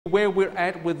Where we're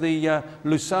at with the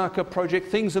Lusaka project,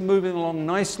 things are moving along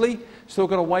nicely. Still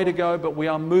got a way to go, but we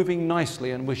are moving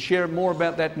nicely, and we'll share more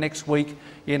about that next week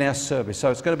in our service. So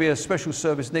it's going to be a special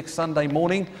service next Sunday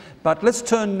morning. But let's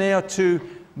turn now to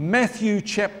Matthew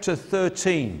chapter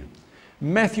 13.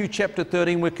 Matthew chapter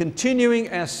 13. We're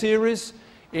continuing our series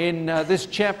in this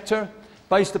chapter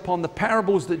based upon the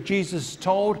parables that Jesus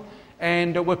told,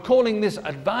 and we're calling this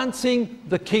Advancing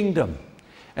the Kingdom.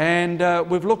 And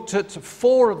we've looked at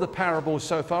 4 of the parables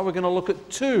so far. We're going to look at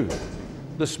 2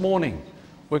 this morning.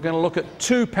 We're going to look at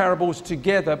 2 parables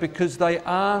together because they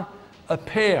are a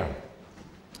pair.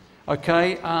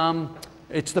 Okay,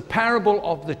 it's the parable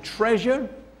of the treasure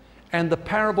and the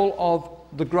parable of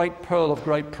the great pearl of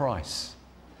great price.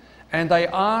 And they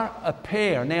are a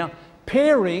pair. Now,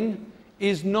 pairing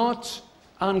is not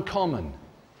uncommon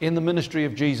in the ministry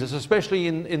of Jesus, especially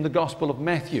in the Gospel of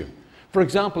Matthew. For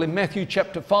example, in Matthew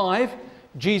chapter 5,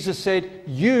 Jesus said,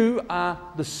 "You are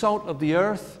the salt of the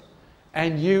earth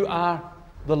and you are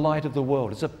the light of the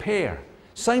world." It's a pair.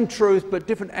 Same truth, but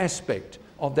different aspect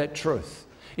of that truth.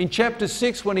 In chapter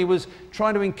 6, when he was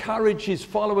trying to encourage his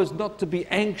followers not to be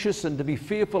anxious and to be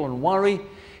fearful and worry,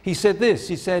 he said this.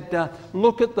 He said,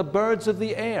 "Look at the birds of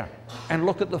the air and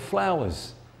look at the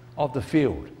flowers of the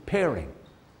field." Pairing.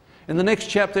 In the next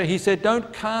chapter, he said,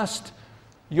 "Don't cast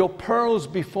your pearls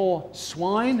before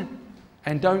swine,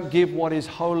 and don't give what is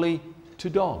holy to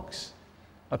dogs."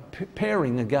 A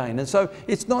pairing again. And so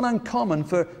it's not uncommon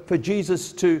for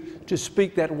Jesus to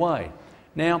speak that way.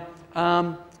 Now,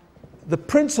 the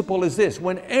principle is this.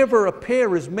 Whenever a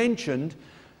pair is mentioned,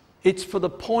 it's for the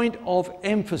point of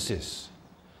emphasis.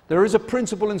 There is a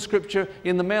principle in Scripture,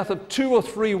 in the mouth of 2 or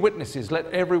 3 witnesses, let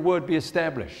every word be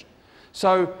established.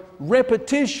 So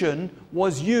repetition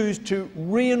was used to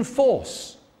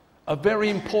reinforce a very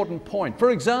important point.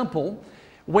 For example,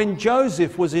 when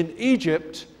Joseph was in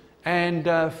Egypt and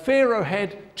Pharaoh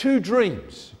had 2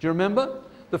 dreams. Do you remember?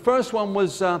 The first one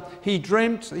was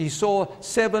he saw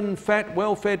 7 fat,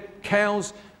 well-fed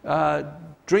cows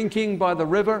drinking by the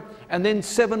river, and then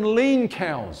 7 lean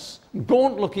cows,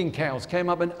 gaunt-looking cows, came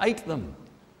up and ate them.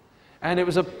 And it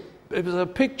was a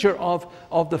picture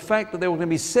of the fact that there were going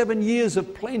to be 7 years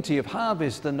of plenty, of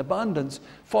harvest and abundance,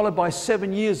 followed by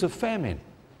 7 years of famine.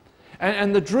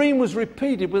 And the dream was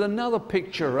repeated with another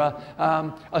picture,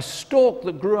 a stalk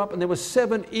that grew up, and there were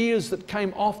 7 ears that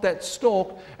came off that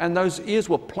stalk, and those ears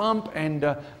were plump and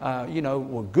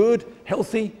were good,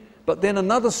 healthy. But then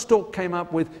another stalk came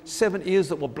up with 7 ears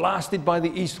that were blasted by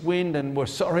the east wind and were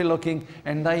sorry looking,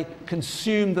 and they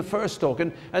consumed the first stalk.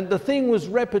 And the thing was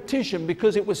repetition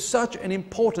because it was such an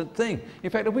important thing. In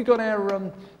fact, have we got our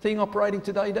thing operating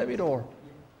today, David? Or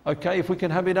okay, if we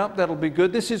can have it up, that'll be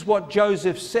good. This is what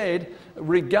Joseph said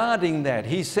regarding that.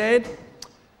 He said,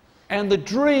 "And the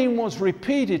dream was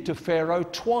repeated to Pharaoh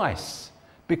twice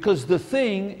because the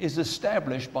thing is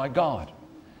established by God."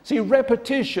 See,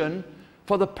 repetition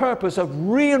for the purpose of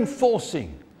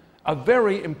reinforcing a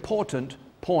very important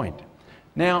point.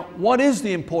 Now, what is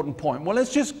the important point? Well,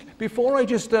 before I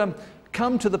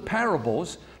come to the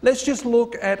parables, let's just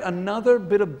look at another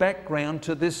bit of background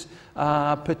to this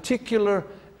particular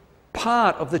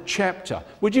part of the chapter.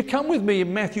 Would you come with me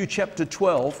in Matthew chapter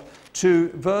 12 to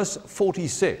verse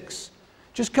 46?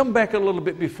 Just come back a little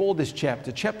bit before this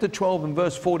chapter, chapter 12 and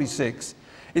verse 46.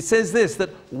 It says this, that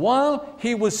while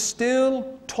he was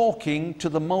still talking to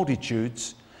the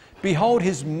multitudes, behold,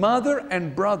 his mother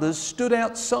and brothers stood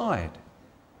outside,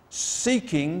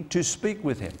 seeking to speak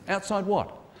with him. Outside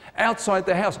what? Outside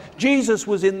the house. Jesus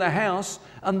was in the house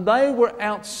and they were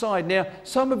outside. Now,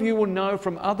 some of you will know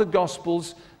from other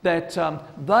Gospels that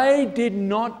they did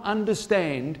not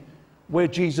understand where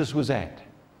Jesus was at.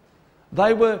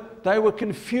 They were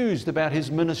confused about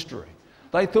his ministry.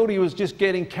 They thought he was just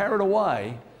getting carried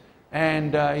away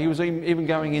and he was even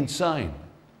going insane.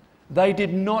 They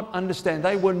did not understand.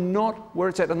 They were not where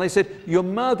it's at. And they said, "Your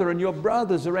mother and your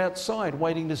brothers are outside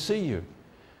waiting to see you."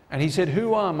 And he said,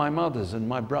 "Who are my mothers and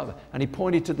my brother?" And he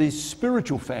pointed to this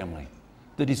spiritual family,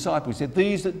 the disciples. He said,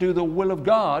 "These that do the will of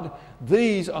God,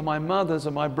 these are my mothers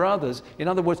and my brothers." In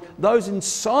other words, those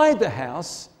inside the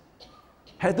house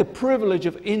had the privilege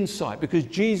of insight because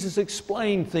Jesus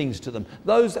explained things to them.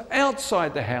 Those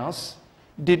outside the house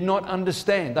did not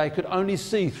understand. They could only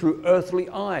see through earthly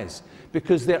eyes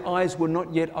because their eyes were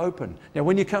not yet open. Now,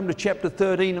 when you come to chapter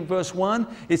 13 and verse 1,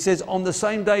 it says, "On the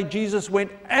same day Jesus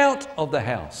went out of the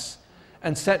house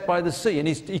and sat by the sea." And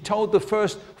he told the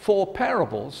first 4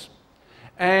 parables.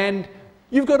 And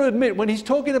you've got to admit, when he's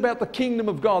talking about the kingdom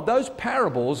of God, those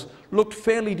parables looked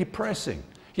fairly depressing.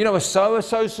 You know, a sower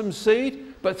sows some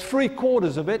seed, but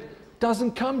 3/4 of it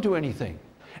doesn't come to anything.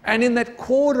 And in that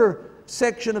quarter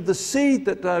section of the seed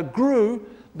that grew,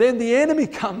 then the enemy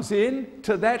comes in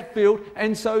to that field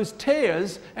and sows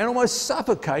tares and almost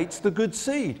suffocates the good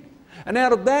seed. And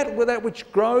out of that, with that which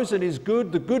grows and is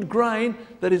good, the good grain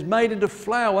that is made into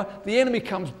flour, the enemy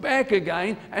comes back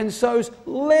again and sows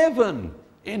leaven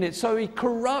in it. So he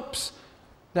corrupts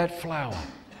that flour.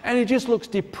 And it just looks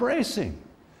depressing.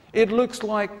 It looks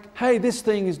like, hey, this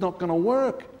thing is not going to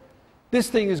work. This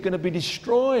thing is going to be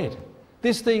destroyed.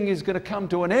 This thing is going to come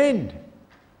to an end.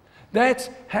 That's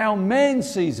how man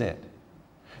sees it.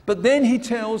 But then he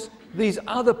tells these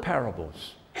other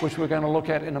parables, which we're going to look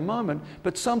at in a moment,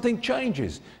 but something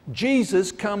changes.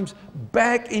 Jesus comes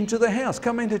back into the house.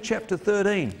 Come into chapter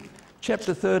 13.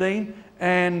 Chapter 13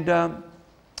 and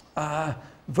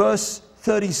verse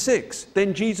 36.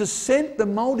 Then Jesus sent the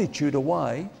multitude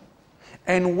away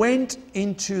and went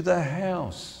into the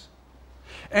house.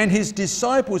 And his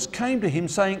disciples came to him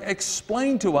saying,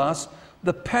 explain to us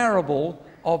the parable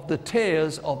of the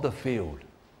tares of the field.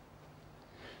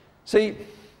 See,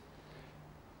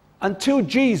 until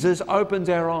Jesus opens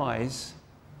our eyes,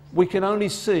 we can only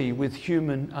see with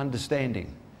human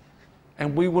understanding.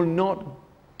 And we will not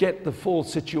get the full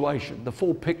situation, the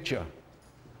full picture.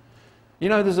 You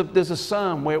know, there's a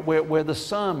psalm where the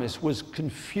psalmist was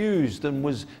confused and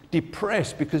was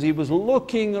depressed because he was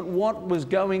looking at what was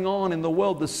going on in the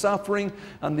world, the suffering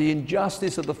and the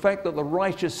injustice of the fact that the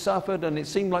righteous suffered and it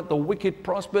seemed like the wicked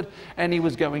prospered, and he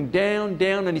was going down,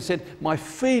 down, and he said, my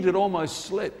feet had almost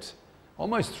slipped,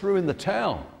 almost threw in the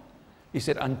towel. He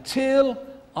said, until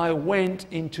I went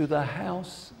into the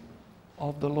house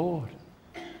of the Lord.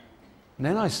 And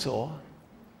then I saw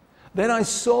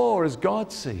as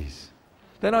God sees.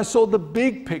 Then I saw the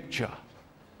big picture,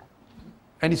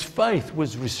 and his faith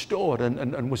was restored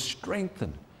and was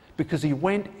strengthened because he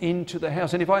went into the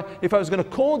house. And if I was going to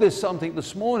call this something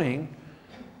this morning,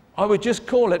 I would just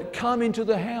call it, come into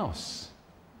the house.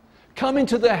 Come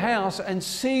into the house and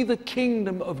see the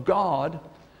kingdom of God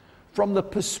from the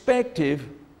perspective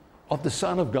of the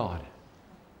Son of God.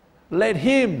 Let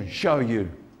him show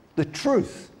you the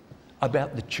truth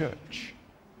about the church.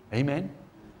 Amen.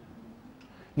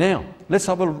 Now, let's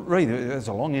have a read. There's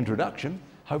a long introduction.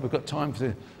 Hope we've got time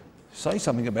to say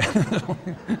something about it.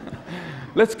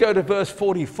 Let's go to verse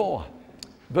 44.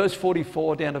 Verse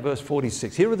 44 down to verse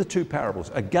 46. Here are the two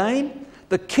parables. Again,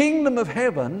 the kingdom of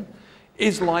heaven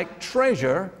is like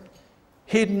treasure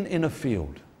hidden in a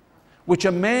field, which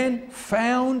a man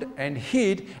found and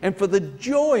hid, and for the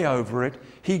joy over it,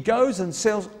 he goes and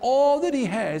sells all that he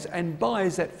has and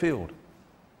buys that field.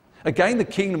 Again, the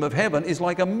kingdom of heaven is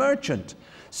like a merchant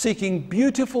seeking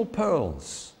beautiful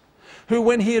pearls, who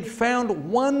when he had found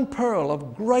one pearl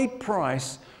of great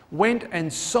price, went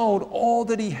and sold all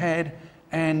that he had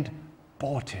and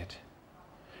bought it.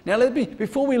 Now,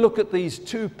 before we look at these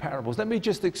two parables, let me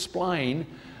just explain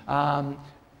a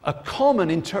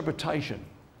common interpretation.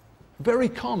 Very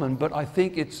common, but I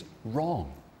think it's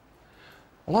wrong.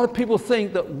 A lot of people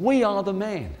think that we are the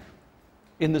man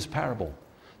in this parable,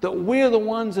 that we're the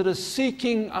ones that are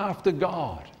seeking after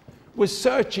God. We're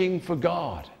searching for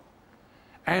God.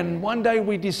 And one day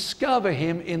we discover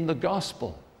him in the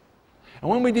gospel. And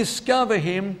when we discover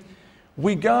him,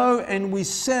 we go and we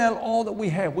sell all that we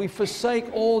have. We forsake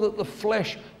all that the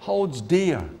flesh holds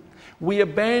dear. We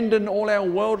abandon all our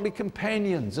worldly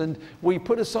companions, and we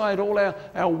put aside all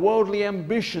our worldly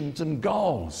ambitions and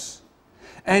goals.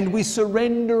 And we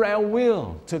surrender our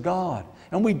will to God.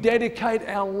 And we dedicate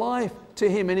our life to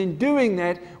him. And in doing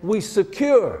that, we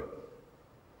secure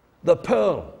the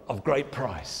pearl of great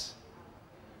price.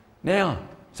 Now,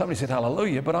 somebody said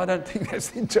hallelujah, but I don't think that's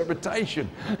the interpretation.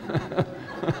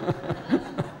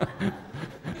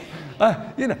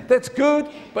 That's good,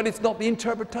 but it's not the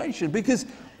interpretation, because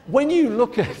when you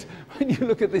look at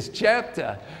this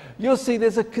chapter, you'll see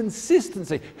there's a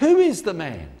consistency. Who is the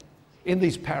man in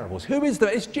these parables? Who is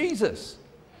it's Jesus.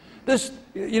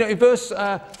 In verse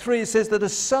 3 it says that a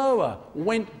sower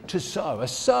went to sow. A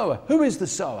sower. Who is the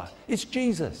sower? It's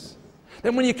Jesus.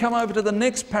 Then when you come over to the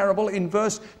next parable in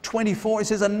verse 24, it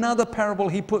says, another parable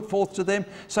he put forth to them,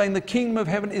 saying the kingdom of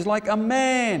heaven is like a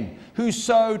man who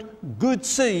sowed good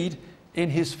seed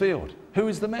in his field. Who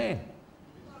is the man?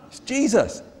 It's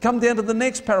Jesus. Come down to the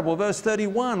next parable, verse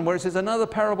 31, where it says, another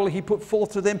parable he put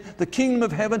forth to them, the kingdom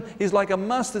of heaven is like a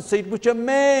mustard seed which a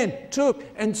man took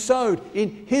and sowed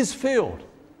in his field.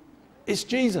 It's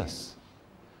Jesus.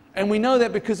 And we know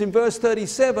that because in verse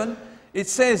 37, it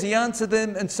says, he answered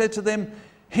them and said to them,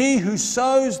 he who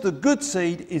sows the good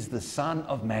seed is the Son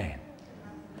of Man.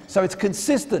 So it's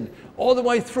consistent all the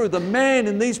way through. The man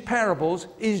in these parables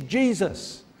is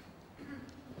Jesus.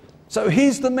 So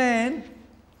he's the man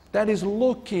that is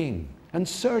looking and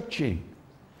searching.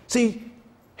 See,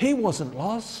 he wasn't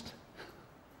lost.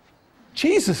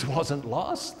 Jesus wasn't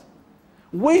lost.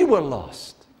 We were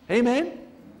lost. Amen?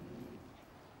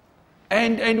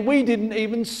 And we didn't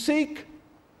even seek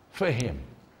for him.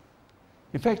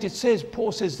 In fact, it says,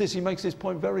 Paul says this, he makes this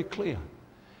point very clear.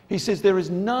 He says, there is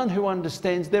none who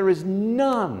understands, there is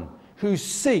none who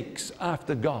seeks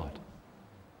after God.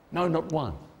 No, not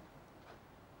one.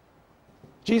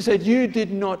 Jesus said, you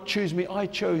did not choose me, I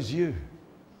chose you.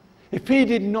 If he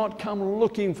did not come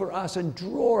looking for us and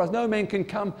draw us, no man can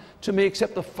come to me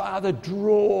except the Father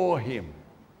draw him.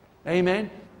 Amen?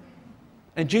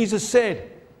 And Jesus said,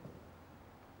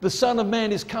 the Son of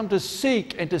Man is come to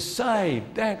seek and to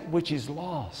save that which is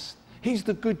lost. He's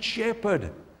the good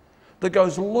shepherd that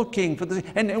goes looking for the...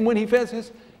 And when he finds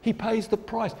us, he pays the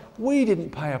price. We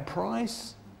didn't pay a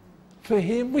price for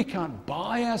him. We can't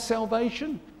buy our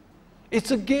salvation. It's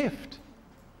a gift.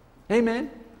 Amen?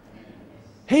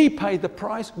 He paid the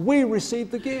price. We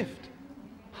received the gift.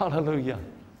 Hallelujah.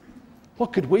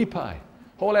 What could we pay?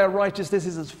 All our righteousness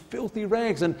is as filthy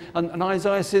rags. And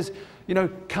Isaiah says, you know,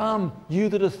 come, you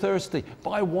that are thirsty,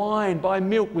 buy wine, buy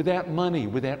milk without money,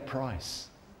 without price.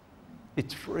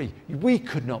 It's free. We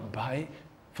could not pay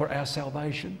for our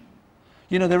salvation.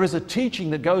 You know, there is a teaching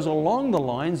that goes along the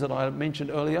lines that I mentioned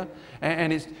earlier,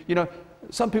 and it's, you know,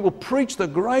 some people preach the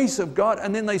grace of God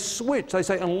and then they switch. They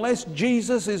say, unless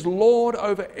Jesus is Lord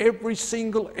over every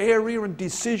single area and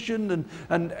decision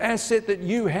and asset that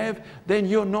you have, then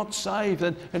you're not saved.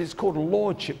 And it's called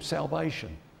lordship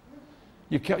salvation.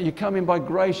 You come in by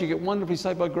grace, you get wonderfully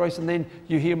saved by grace, and then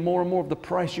you hear more and more of the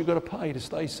price you've got to pay to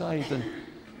stay saved. And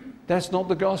that's not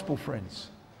the gospel, friends.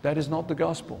 That is not the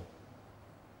gospel.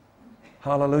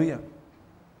 Hallelujah.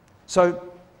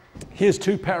 So here's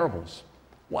two parables.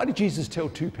 Why did Jesus tell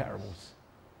two parables?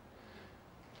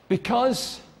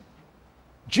 Because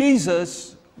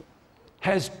Jesus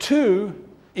has two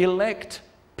elect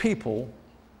people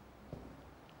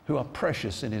who are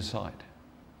precious in his sight.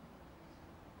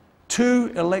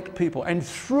 Two elect people. And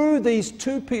through these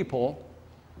two people,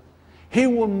 he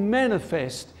will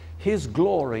manifest his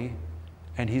glory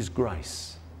and his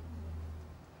grace.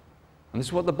 And this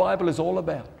is what the Bible is all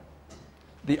about.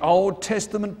 The Old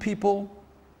Testament people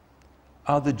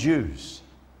are the Jews,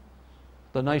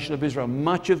 the nation of Israel.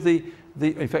 Much of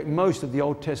in fact, most of the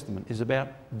Old Testament is about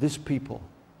this people.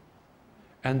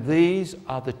 And these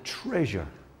are the treasure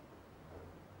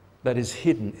that is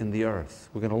hidden in the earth.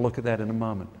 We're going to look at that in a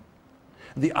moment.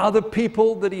 The other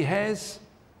people that he has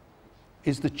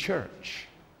is the church,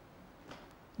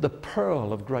 the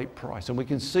pearl of great price. And we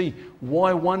can see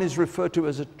why one is referred to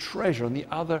as a treasure and the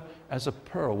other as a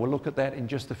pearl. We'll look at that in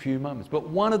just a few moments. But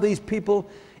one of these people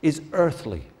is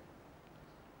earthly.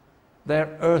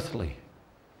 They're earthly.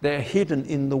 They're hidden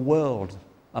in the world,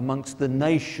 amongst the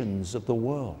nations of the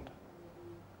world.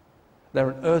 They're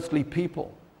an earthly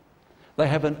people. They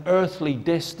have an earthly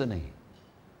destiny.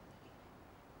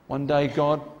 One day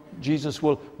Jesus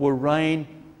will reign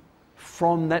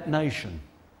from that nation,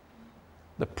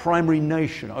 the primary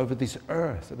nation over this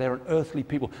earth. They're an earthly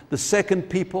people. The second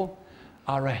people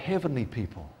are a heavenly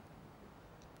people.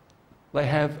 They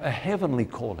have a heavenly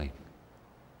calling.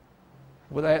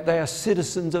 They are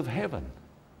citizens of heaven.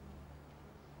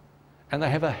 And they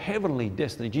have a heavenly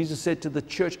destiny. Jesus said to the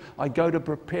church, I go to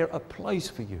prepare a place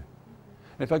for you.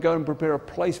 And if I go and prepare a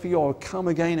place for you, I'll come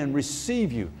again and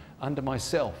receive you unto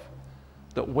myself,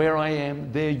 that where I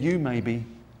am, there you may be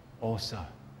also.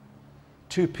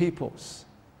 Two peoples,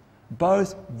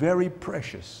 both very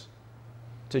precious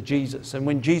to Jesus. And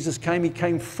when Jesus came, he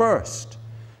came first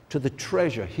to the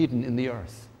treasure hidden in the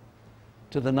earth,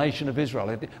 to the nation of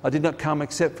Israel. I did not come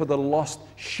except for the lost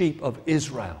sheep of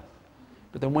Israel.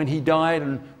 But then when he died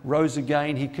and rose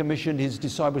again, he commissioned his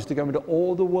disciples to go into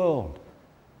all the world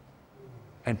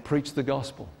and preach the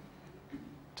gospel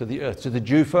to the earth, to the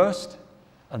Jew first,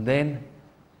 and then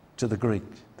to the Greek,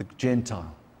 the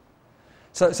Gentile.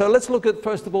 So let's look at,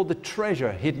 first of all, the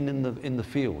treasure hidden in the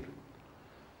field.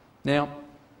 Now,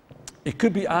 it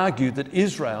could be argued that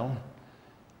Israel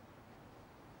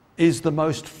is the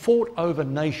most fought over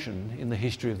nation in the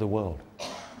history of the world.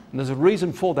 And there's a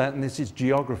reason for that, and this is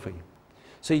geography.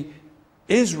 See,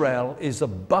 Israel is a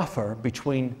buffer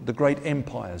between the great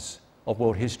empires of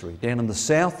world history. Down in the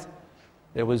south,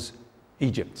 there was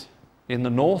Egypt. In the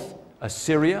north,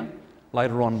 Assyria,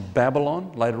 later on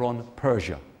Babylon, later on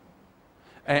Persia.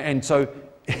 And so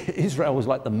Israel was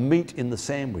like the meat in the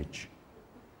sandwich.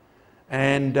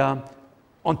 And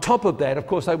on top of that, of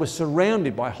course, they were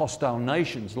surrounded by hostile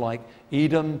nations like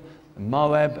Edom,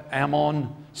 Moab, Ammon,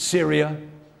 Syria.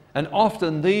 And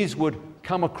often these would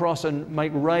come across and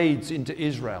make raids into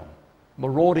Israel,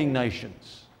 marauding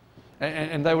nations.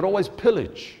 And they would always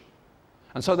pillage.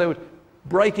 And so they would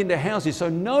break into houses, so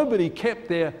nobody kept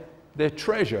their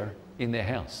treasure in their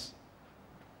house.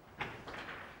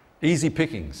 Easy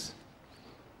pickings.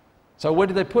 So where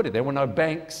did they put it? There were no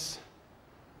banks.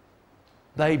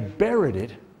 They buried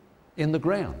it in the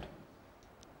ground.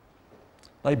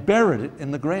 They buried it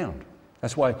in the ground.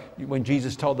 That's why when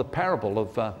Jesus told the parable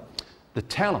of the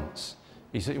talents,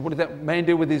 he said, what did that man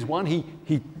do with his one?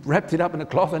 He wrapped it up in a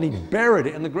cloth and he buried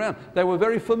it in the ground. They were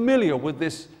very familiar with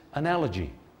this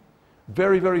analogy.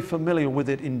 Very, very familiar with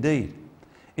it indeed.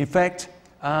 In fact,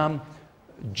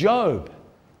 Job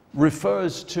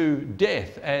refers to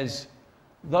death as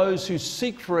those who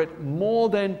seek for it more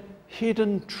than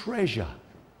hidden treasure.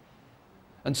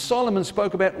 And Solomon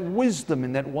spoke about wisdom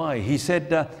in that way. He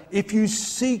said, if you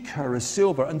seek her as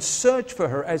silver and search for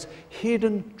her as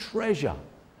hidden treasure.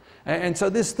 And so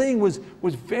this thing was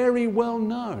very well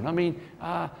known. I mean,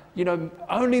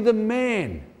 only the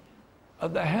man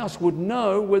of the house would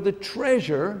know where the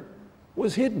treasure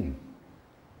was hidden.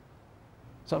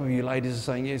 Some of you ladies are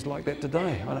saying, yeah, it's like that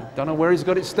today. I don't know where he's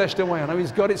got it stashed away. I know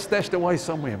he's got it stashed away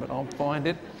somewhere, but I'll find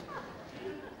it.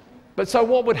 But so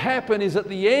what would happen is at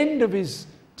the end of his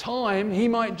time, he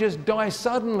might just die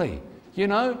suddenly,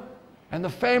 and the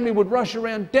family would rush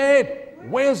around, Dad,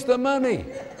 where's the money?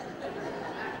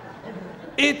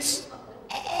 It's...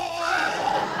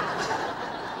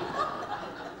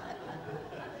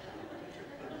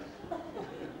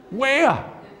 Where?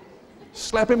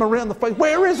 Slap him around the face.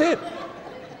 Where is it?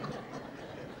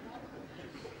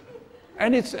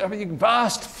 And it's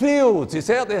vast fields. It's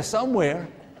out there somewhere.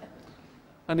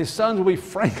 And his sons will be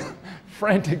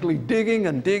frantically digging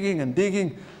and digging and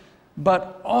digging.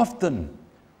 But often,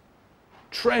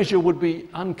 treasure would be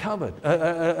uncovered,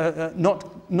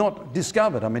 not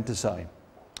discovered, I meant to say.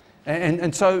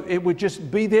 And so it would just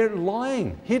be there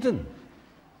lying, hidden.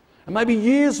 And maybe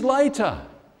years later,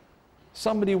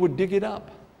 somebody would dig it up.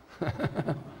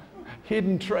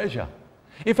 Hidden treasure.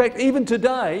 In fact, even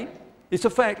today, it's a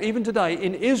fact, even today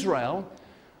in Israel,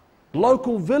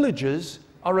 local villages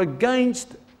are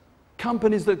against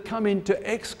companies that come in to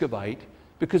excavate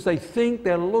because they think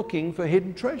they're looking for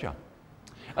hidden treasure.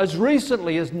 As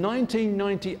recently as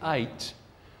 1998,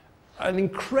 an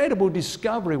incredible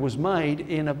discovery was made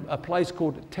in a place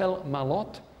called Tel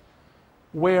Malot,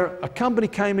 where a company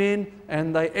came in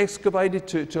and they excavated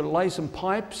to lay some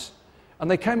pipes, and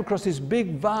they came across this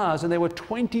big vase, and there were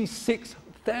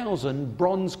 26,000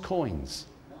 bronze coins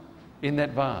in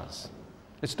that vase.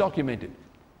 It's documented.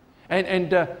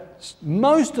 And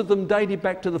most of them dated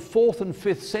back to the 4th and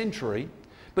 5th century,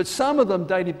 but some of them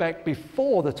dated back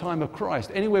before the time of Christ,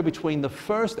 anywhere between the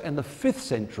 1st and the 5th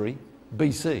century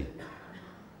BC.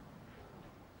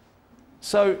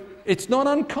 So it's not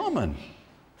uncommon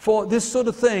for this sort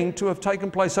of thing to have taken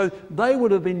place. So they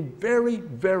would have been very,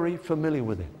 very familiar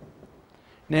with it.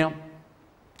 Now,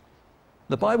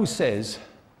 the Bible says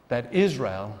that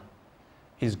Israel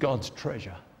is God's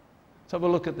treasure. Let's have a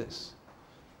look at this.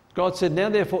 God said, now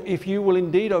therefore, if you will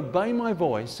indeed obey my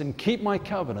voice and keep my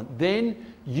covenant,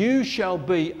 then you shall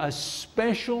be a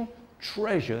special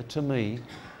treasure to me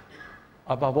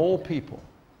above all people,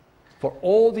 for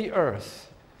all the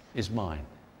earth is mine.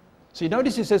 So you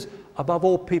notice it says, above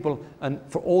all people, and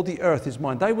for all the earth is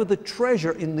mine. They were the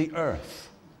treasure in the earth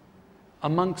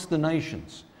amongst the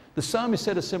nations. The psalmist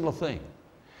said a similar thing.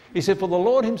 He said, for the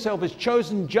Lord himself has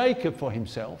chosen Jacob for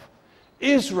himself,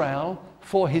 Israel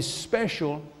for his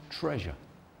special treasure.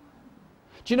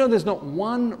 Do you know there's not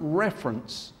one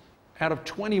reference out of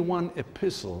 21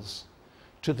 epistles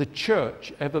to the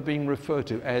church ever being referred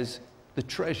to as the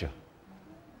treasure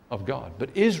of God? But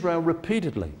Israel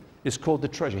repeatedly is called the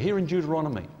treasure. Here in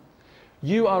Deuteronomy,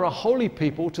 you are a holy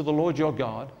people to the Lord your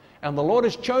God, and the Lord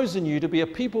has chosen you to be a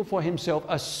people for himself,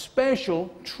 a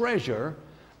special treasure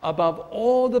above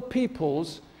all the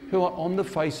peoples who are on the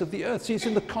face of the earth. See, it's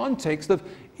in the context of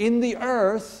in the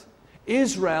earth,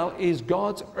 Israel is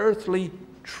God's earthly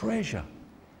treasure.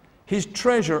 His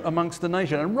treasure amongst the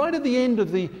nation. And right at the end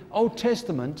of the Old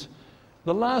Testament,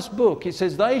 the last book, it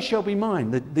says, they shall be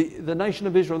mine, the nation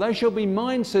of Israel, they shall be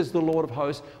mine, says the Lord of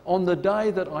hosts, on the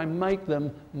day that I make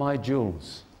them my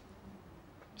jewels.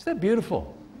 Isn't that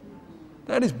beautiful?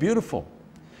 That is beautiful.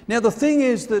 Now the thing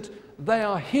is that they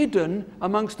are hidden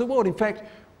amongst the world. In fact,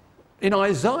 in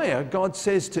Isaiah, God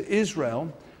says to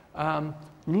Israel,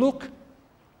 look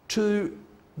to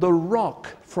the rock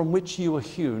from which you were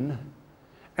hewn,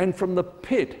 and from the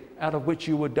pit out of which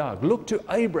you were dug. Look to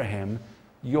Abraham,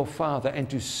 your father, and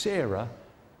to Sarah,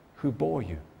 who bore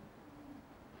you.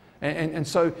 And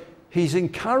so he's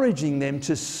encouraging them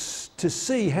to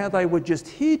see how they were just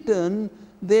hidden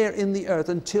there in the earth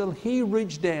until he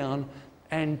reached down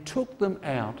and took them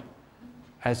out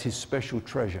as his special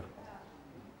treasure.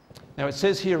 Now it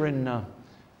says here in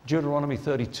Deuteronomy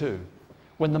 32,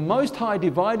 when the Most High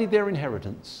divided their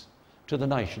inheritance to the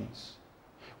nations,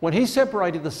 when he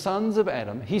separated the sons of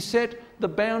Adam, he set the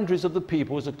boundaries of the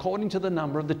peoples according to the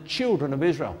number of the children of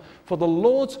Israel. For the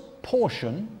Lord's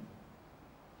portion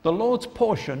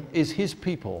is his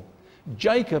people.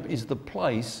 Jacob is the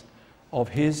place of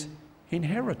his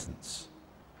inheritance.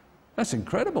 That's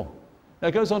incredible. Now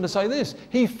it goes on to say this.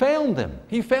 He found them.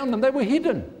 He found them. They were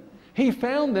hidden. He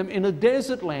found them in a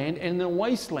desert land and in a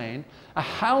wasteland, a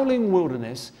howling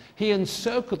wilderness. He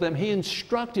encircled them. He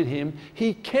instructed him.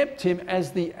 He kept him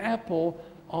as the apple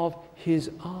of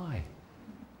his eye.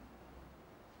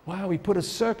 Wow, he put a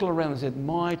circle around and said,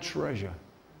 my treasure.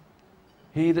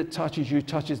 He that touches you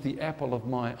touches the apple of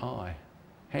my eye.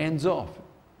 Hands off.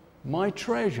 My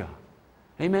treasure.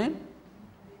 Amen?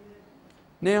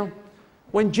 Now,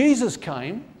 when Jesus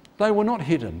came, they were not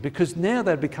hidden because now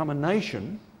they'd become a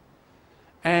nation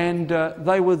and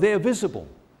they were there visible.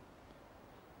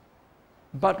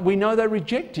 But we know they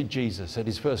rejected Jesus at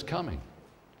his first coming.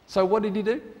 So what did he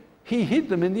do? He hid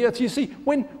them in the earth. You see,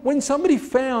 when somebody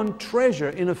found treasure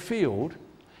in a field,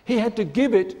 he had to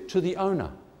give it to the owner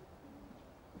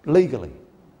legally.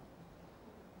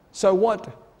 So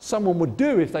what someone would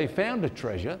do if they found a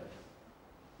treasure,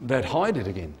 they'd hide it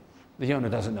again. The owner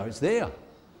doesn't know it's there.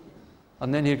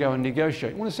 And then he'll go and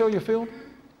negotiate. You want to sell your field?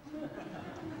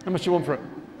 How much do you want for it?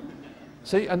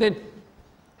 See, and then,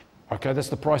 okay, that's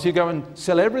the price. You go and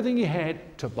sell everything you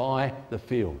had to buy the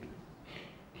field.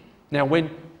 Now,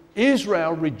 when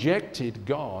Israel rejected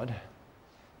God,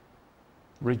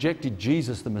 rejected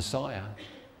Jesus the Messiah,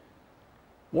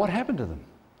 what happened to them?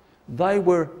 They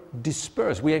were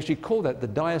dispersed. We actually call that the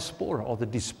diaspora or the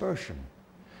dispersion.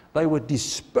 They were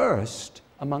dispersed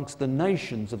amongst the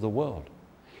nations of the world,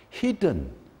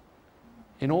 hidden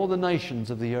in all the nations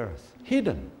of the earth.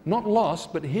 Hidden, not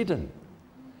lost, but hidden,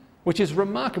 which is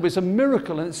remarkable. It's a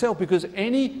miracle in itself because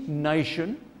any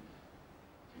nation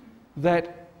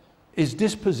that is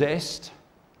dispossessed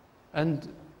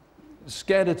and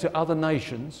scattered to other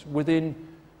nations within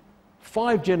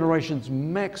 5 generations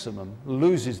maximum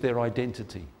loses their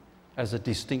identity as a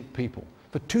distinct people.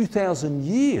 For 2,000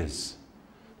 years,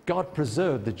 God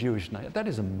preserved the Jewish nation. That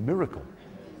is a miracle.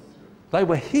 They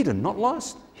were hidden, not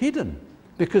lost, hidden,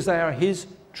 because they are his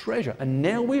treasure. And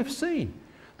now we have seen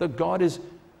that God is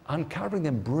uncovering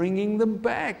them, bringing them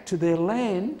back to their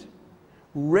land,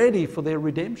 ready for their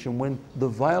redemption when the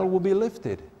veil will be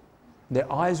lifted.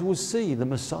 Their eyes will see the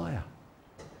Messiah.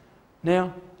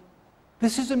 Now,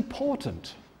 this is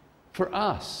important for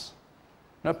us.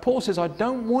 Now, Paul says, I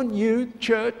don't want you,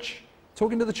 church,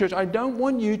 talking to the church, I don't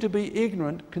want you to be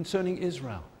ignorant concerning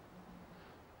Israel.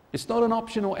 It's not an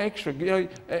optional extra. You know,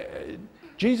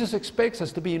 Jesus expects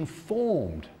us to be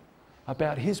informed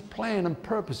about his plan and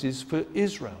purposes for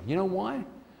Israel. You know why?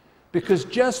 Because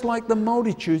just like the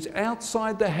multitudes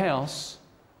outside the house,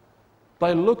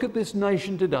 they look at this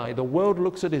nation today, the world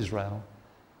looks at Israel,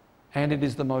 and it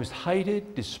is the most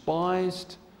hated,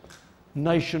 despised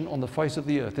nation on the face of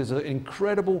the earth. There's an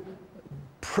incredible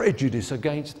prejudice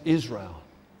against Israel.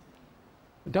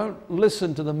 Don't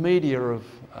listen to the media of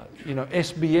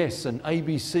SBS and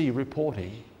ABC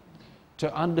reporting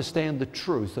to understand the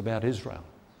truth about Israel.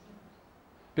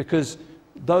 Because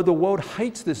though the world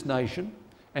hates this nation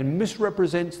and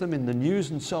misrepresents them in the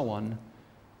news and so on,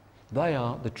 they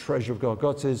are the treasure of God.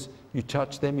 God says, you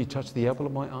touch them, you touch the apple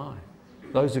of my eye.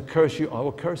 Those who curse you, I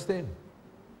will curse them,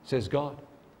 says God,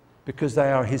 because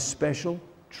they are his special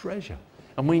treasure.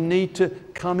 And we need to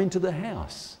come into the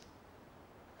house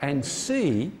and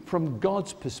see from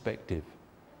God's perspective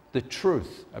the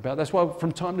truth about. That's why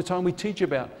from time to time we teach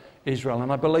about Israel,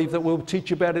 and I believe that we'll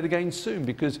teach about it again soon,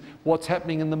 because what's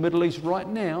happening in the Middle East right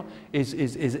now is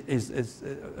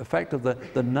a fact of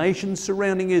the nations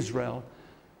surrounding Israel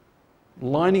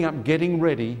lining up, getting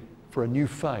ready for a new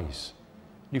phase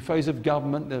of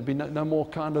government. There'll be no more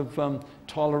kind of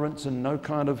tolerance and no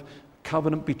kind of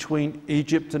covenant between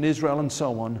Egypt and Israel and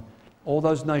so on. All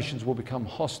those nations will become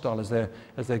hostile as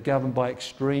they're governed by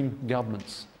extreme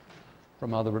governments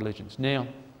from other religions. Now,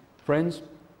 friends,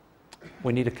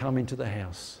 we need to come into the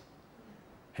house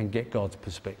and get God's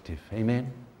perspective.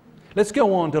 Amen? Let's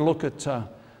go on to look at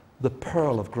the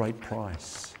pearl of great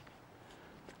price.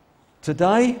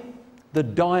 Today, the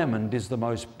diamond is the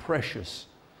most precious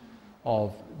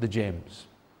of the gems.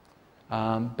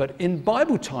 But in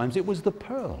Bible times, it was the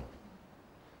pearl.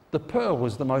 The pearl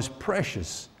was the most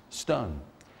precious stone.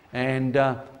 and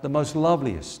the most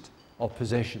loveliest of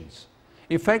possessions.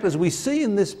 In fact, as we see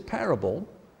in this parable,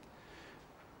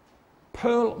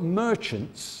 pearl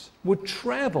merchants would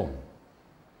travel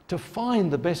to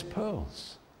find the best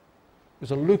pearls. It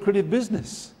was a lucrative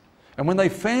business. And when they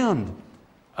found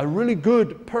a really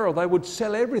good pearl, they would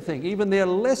sell everything, even their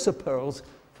lesser pearls,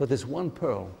 for this one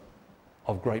pearl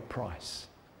of great price.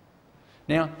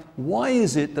 Now, why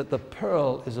is it that the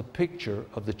pearl is a picture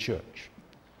of the church?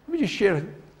 Let me just share a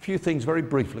few things very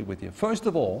briefly with you. First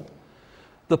of all,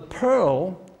 the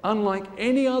pearl, unlike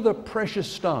any other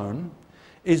precious stone,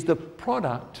 is the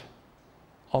product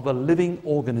of a living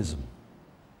organism.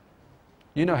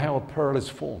 You know how a pearl is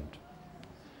formed.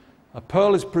 A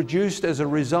pearl is produced as a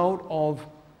result of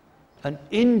an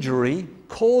injury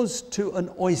caused to an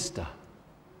oyster.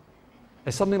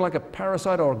 As something like a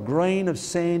parasite or a grain of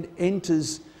sand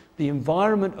enters the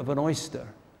environment of an oyster,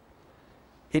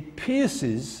 it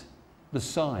pierces the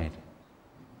side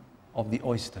of the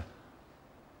oyster.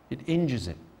 It injures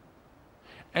it.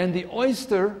 And the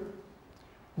oyster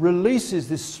releases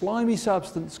this slimy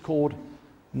substance called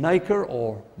nacre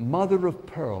or mother of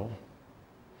pearl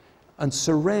and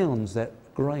surrounds that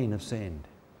grain of sand.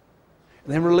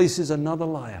 And then releases another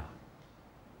layer,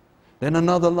 then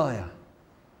another layer,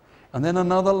 and then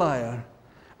another layer,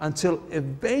 until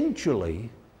eventually,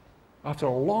 after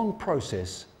a long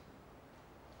process,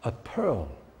 a pearl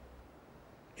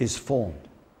is formed.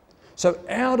 So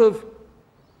out of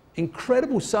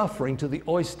incredible suffering to the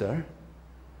oyster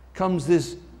comes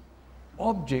this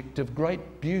object of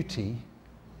great beauty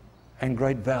and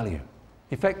great value.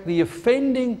 In fact, the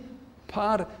offending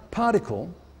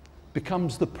particle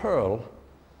becomes the pearl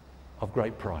of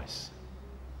great price.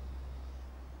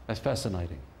 That's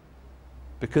fascinating,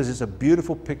 because it's a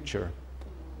beautiful picture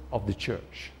of the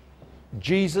church.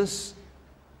 Jesus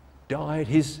died,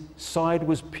 his side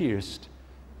was pierced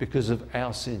because of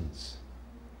our sins.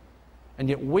 And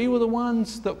yet we were the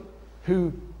ones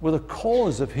who were the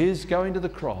cause of his going to the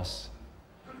cross,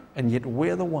 and yet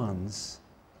we're the ones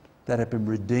that have been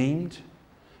redeemed,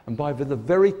 and by the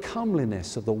very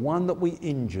comeliness of the one that we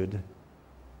injured,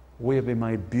 we have been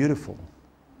made beautiful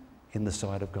in the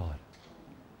sight of God.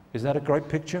 Isn't that a great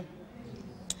picture?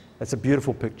 That's a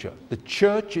beautiful picture. The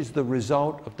church is the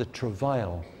result of the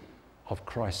travail of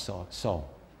Christ's soul.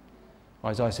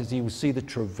 Isaiah says he will see the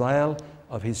travail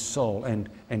of his soul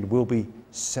and will be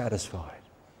satisfied.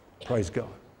 Praise God.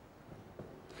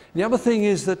 The other thing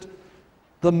is that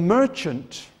the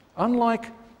merchant, unlike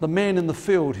the man in the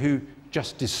field who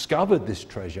just discovered this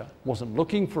treasure, wasn't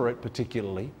looking for it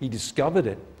particularly, he discovered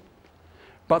it,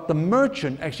 but the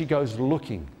merchant actually goes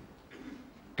looking,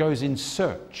 goes in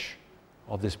search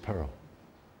of this pearl.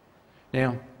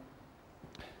 Now,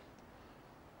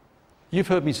 you've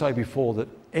heard me say before that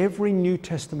every New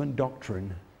Testament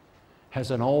doctrine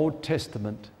has an Old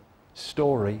Testament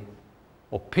story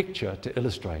or picture to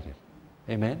illustrate it.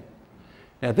 Amen?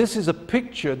 Now, this is a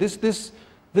picture, this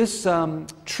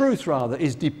truth rather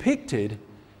is depicted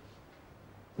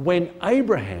when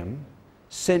Abraham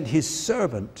sent his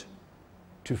servant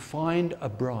to find a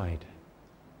bride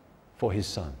for his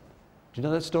son. Do you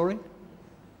know that story?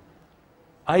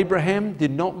 Abraham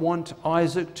did not want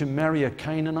Isaac to marry a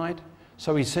Canaanite,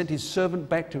 so he sent his servant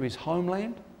back to his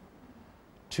homeland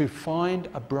to find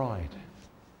a bride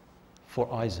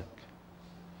for Isaac.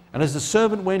 And as the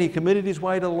servant went, he committed his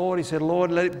way to the Lord. He said, Lord,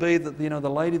 let it be that, the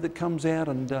lady that comes out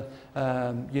and,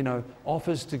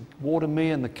 offers to water me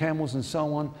and the camels and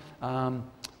so on,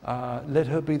 let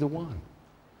her be the one.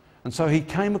 And so he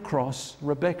came across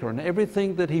Rebekah, and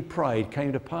everything that he prayed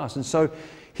came to pass. And so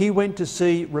he went to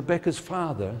see Rebekah's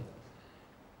father,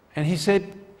 and he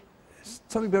said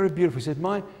something very beautiful. He said,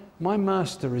 my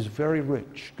master is very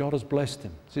rich. God has blessed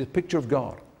him. See, a picture of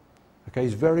God. Okay,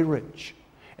 he's very rich.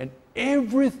 And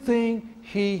everything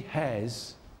he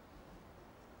has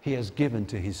given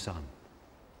to his son.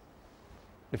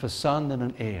 If a son, then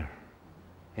an heir.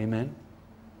 Amen?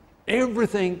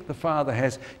 Everything the Father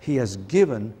has, he has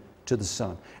given to the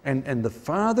Son. And the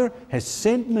Father has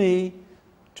sent me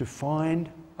to find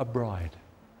a bride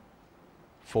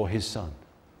for his Son.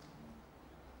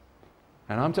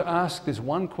 And I'm to ask this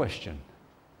one question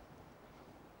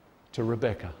to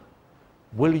Rebekah.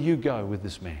 Will you go with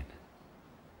this man?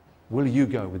 Will you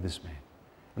go with this man?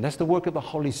 And that's the work of the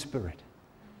Holy Spirit,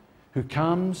 who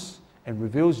comes and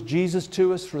reveals Jesus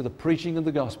to us through the preaching of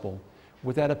the gospel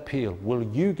with that appeal. Will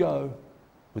you go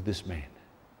with this man?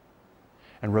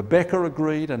 And Rebekah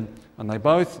agreed, and they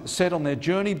both set on their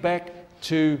journey back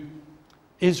to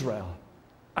Israel,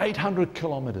 800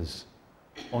 kilometers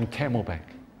on camelback.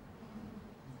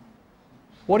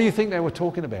 What do you think they were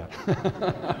talking about?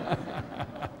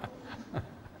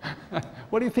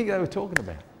 What do you think they were talking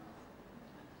about?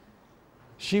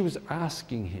 She was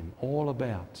asking him all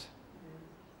about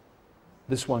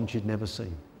this one she'd never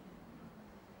seen,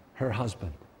 her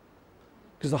husband.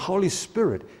 Because the Holy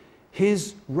Spirit,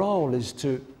 his role is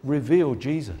to reveal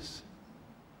Jesus.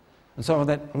 And so on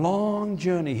that long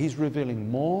journey, he's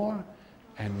revealing more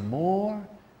and more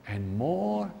and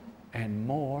more and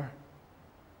more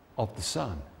of the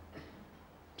Son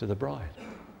to the bride.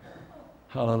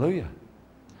 Hallelujah.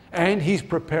 And he's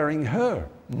preparing her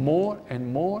more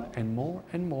and more and more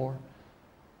and more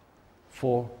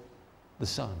for the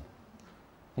Son.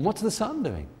 And what's the Son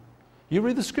doing? You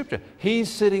read the scripture. He's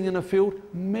sitting in a field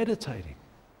meditating.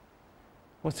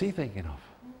 What's he thinking of?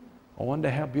 I wonder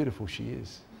how beautiful she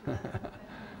is. I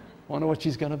wonder what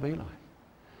she's going to be like.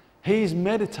 He's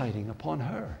meditating upon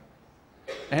her.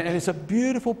 And it's a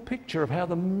beautiful picture of how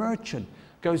the merchant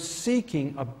goes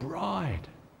seeking a bride.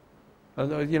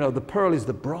 You know, the pearl is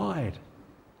the bride,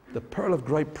 the pearl of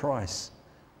great price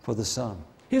for the Son.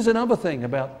 Here's another thing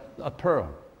about a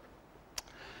pearl.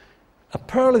 A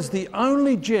pearl is the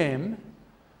only gem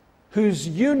whose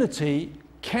unity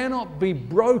cannot be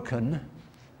broken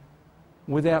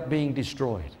without being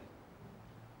destroyed.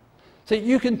 See,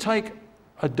 you can take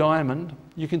a diamond,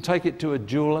 you can take it to a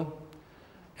jeweler,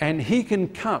 and he can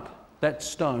cut that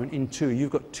stone in two.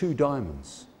 You've got two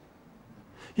diamonds.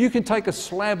 You can take a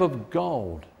slab of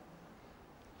gold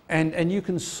and you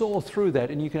can saw through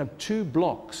that and you can have two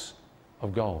blocks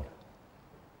of gold.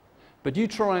 But you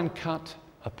try and cut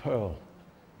a pearl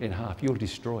in half, you'll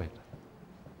destroy it.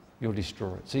 You'll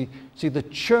destroy it. See, the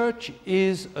church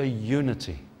is a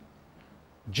unity.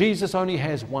 Jesus only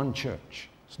has one church.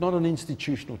 It's not an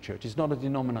institutional church. It's not a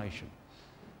denomination.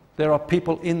 There are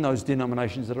people in those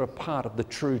denominations that are a part of the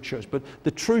true church. But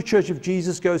the true church of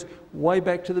Jesus goes way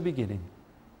back to the beginning.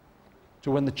 To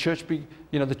when the church,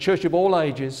 the church of all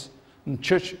ages, and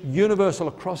church universal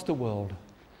across the world,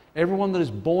 everyone that is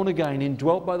born again,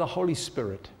 indwelt by the Holy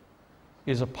Spirit,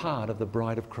 is a part of the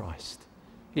bride of Christ.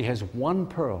 He has one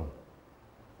pearl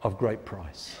of great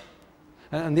price.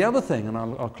 And the other thing, and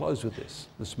I'll close with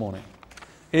this morning,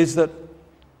 is that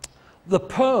the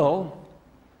pearl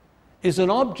is an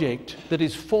object that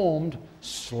is formed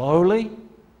slowly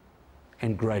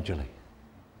and gradually.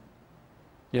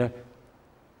 You know,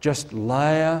 just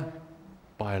layer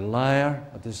by layer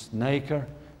of this nacre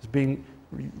is being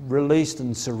released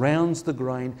and surrounds the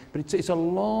grain, but it's a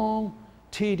long,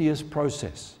 tedious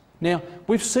process. Now,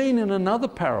 we've seen in another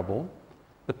parable,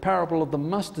 the parable of the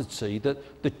mustard seed,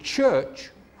 that the church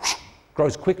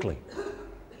grows quickly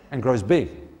and grows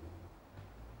big.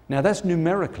 Now, that's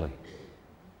numerically.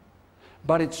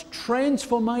 But its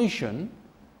transformation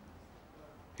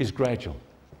is gradual.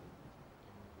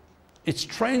 Its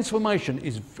transformation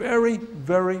is very,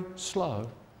 very slow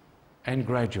and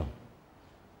gradual.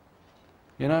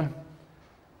 You know,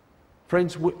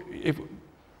 friends,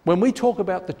 when we talk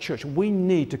about the church, we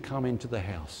need to come into the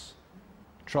house.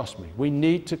 Trust me, we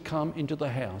need to come into the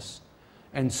house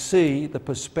and see the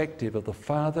perspective of the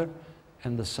Father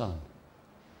and the Son.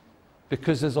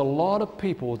 Because there's a lot of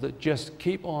people that just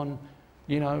keep on,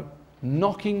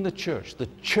 knocking the church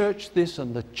this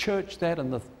and the church that,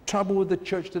 and the trouble with the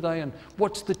church today, and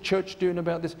what's the church doing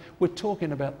about this? We're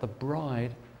talking about the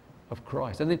bride of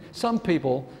Christ. And then some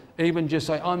people even just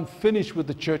say, I'm finished with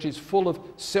the church, it's full of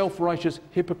self-righteous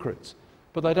hypocrites.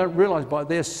 But they don't realize by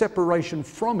their separation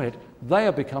from it, they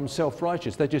have become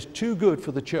self-righteous. They're just too good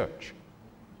for the church.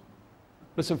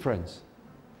 Listen, friends,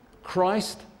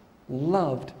 Christ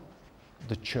loved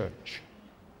the church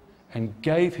and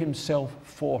gave himself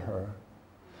for her,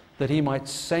 that he might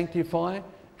sanctify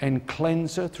and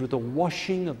cleanse her through the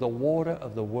washing of the water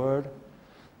of the Word,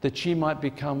 that she might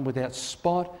become without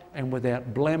spot and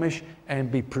without blemish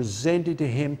and be presented to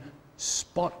him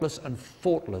spotless and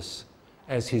faultless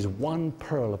as his one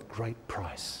pearl of great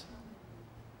price.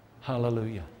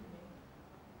 Hallelujah.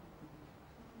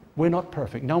 We're not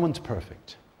perfect. No one's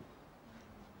perfect.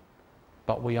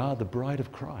 But we are the bride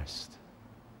of Christ.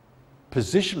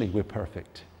 Positionally, we're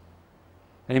perfect.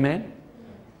 Amen?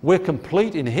 We're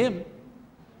complete in him.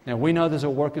 Now, we know there's a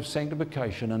work of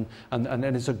sanctification and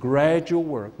it's a gradual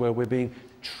work where we're being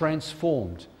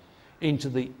transformed into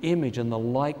the image and the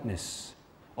likeness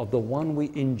of the one we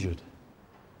injured.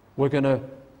 We're going to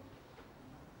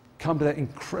come to that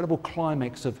incredible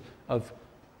climax of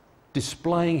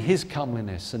displaying his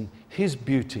comeliness and his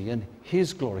beauty and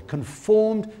his glory,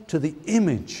 conformed to the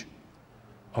image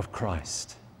of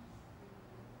Christ.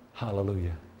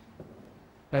 Hallelujah.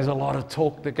 There's a lot of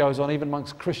talk that goes on even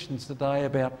amongst Christians today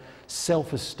about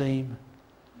self-esteem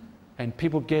and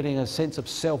people getting a sense of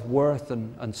self-worth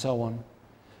and so on.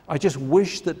 I just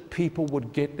wish that people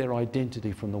would get their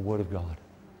identity from the Word of God,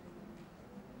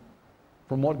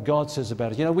 from what God says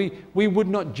about it. You know, we would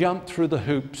not jump through the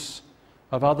hoops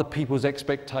of other people's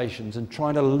expectations and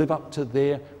trying to live up to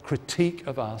their critique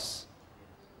of us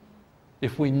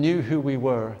if we knew who we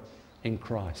were in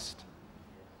Christ.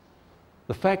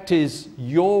 The fact is,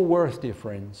 your worth, dear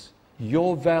friends,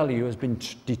 your value has been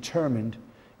determined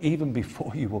even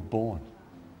before you were born.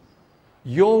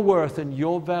 Your worth and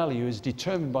your value is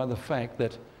determined by the fact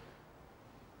that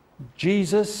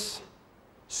Jesus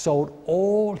sold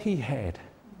all he had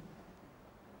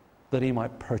that he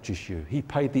might purchase you. He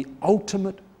paid the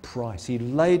ultimate price. He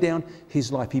laid down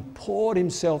his life. He poured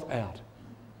himself out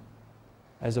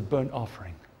as a burnt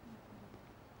offering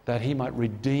that he might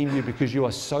redeem you, because you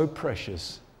are so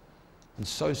precious and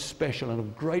so special and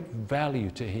of great value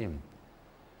to him.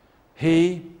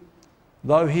 He,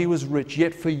 though he was rich,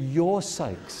 yet for your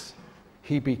sakes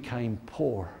he became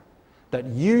poor, that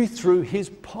you through his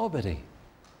poverty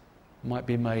might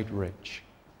be made rich.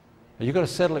 And you've got to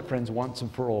settle it, friends, once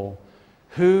and for all,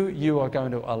 who you are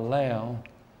going to allow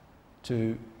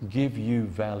to give you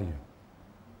value.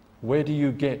 Where do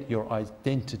you get your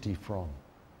identity from?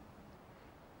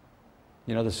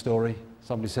 You know the story?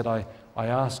 Somebody said, I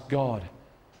asked God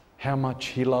how much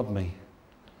he loved me.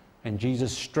 And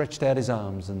Jesus stretched out his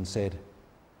arms and said,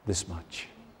 this much.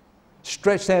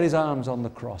 Stretched out his arms on the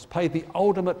cross, paid the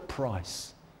ultimate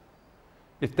price.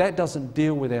 If that doesn't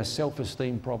deal with our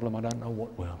self-esteem problem, I don't know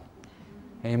what will.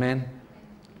 Amen?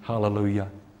 Hallelujah.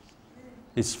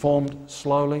 It's formed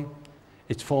slowly.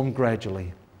 It's formed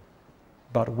gradually.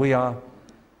 But we are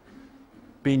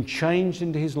being changed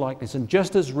into his likeness. And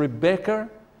just as Rebekah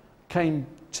came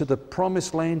to the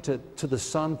promised land, to the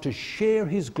Son, to share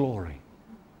his glory,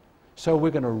 so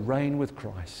we're going to reign with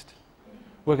Christ.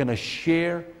 We're going to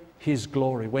share his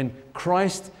glory. When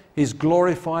Christ is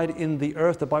glorified in the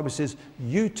earth, the Bible says,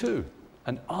 you too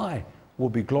and I will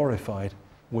be glorified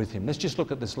with him. Let's just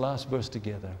look at this last verse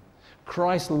together.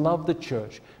 Christ loved the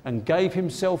church and gave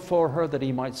himself for her, that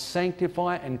he might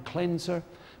sanctify and cleanse her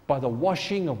by the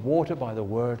washing of water by the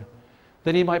word,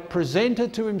 that he might present her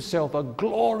to himself a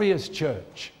glorious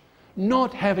church,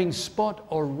 not having spot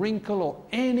or wrinkle or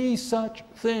any such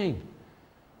thing,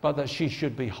 but that she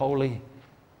should be holy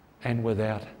and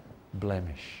without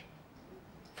blemish.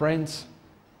 Friends,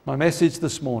 my message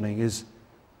this morning is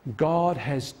God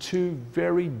has two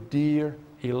very dear,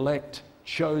 elect,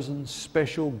 chosen,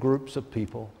 special groups of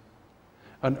people,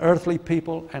 an earthly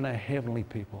people and a heavenly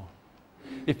people.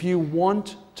 If you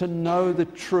want to know the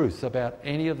truth about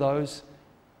any of those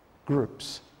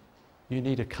groups, you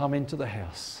need to come into the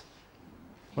house.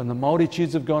 When the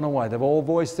multitudes have gone away, they've all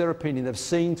voiced their opinion, they've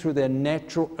seen through their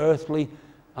natural earthly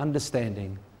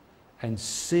understanding, and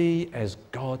see as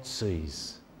God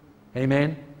sees.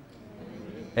 Amen?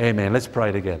 Amen. Let's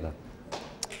pray together.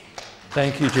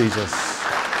 Thank you, Jesus.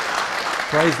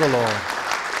 Praise the Lord.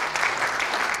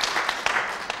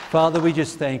 Father, we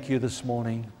just thank you this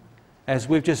morning as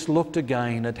we've just looked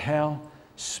again at how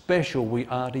special we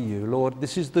are to you. Lord,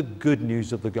 this is the good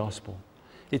news of the gospel.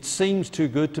 It seems too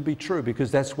good to be true, because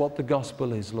that's what the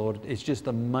gospel is, Lord. It's just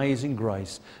amazing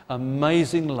grace,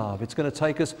 amazing love. It's going to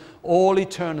take us all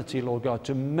eternity, Lord God,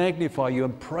 to magnify you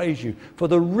and praise you for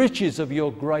the riches of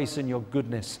your grace and your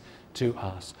goodness to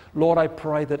us. Lord, I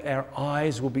pray that our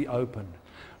eyes will be opened.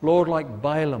 Lord, like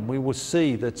Balaam, we will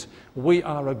see that we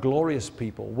are a glorious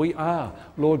people. We are,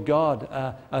 Lord God,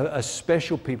 a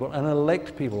special people, an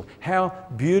elect people. How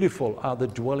beautiful are the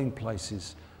dwelling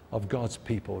places of God's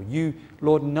people. You,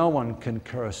 Lord, no one can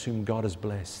curse whom God has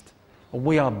blessed. And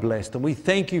we are blessed. And we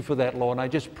thank you for that, Lord. And I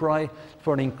just pray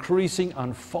for an increasing,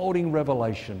 unfolding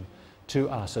revelation to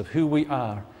us of who we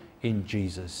are in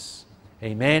Jesus.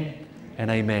 Amen and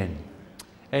amen.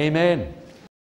 Amen.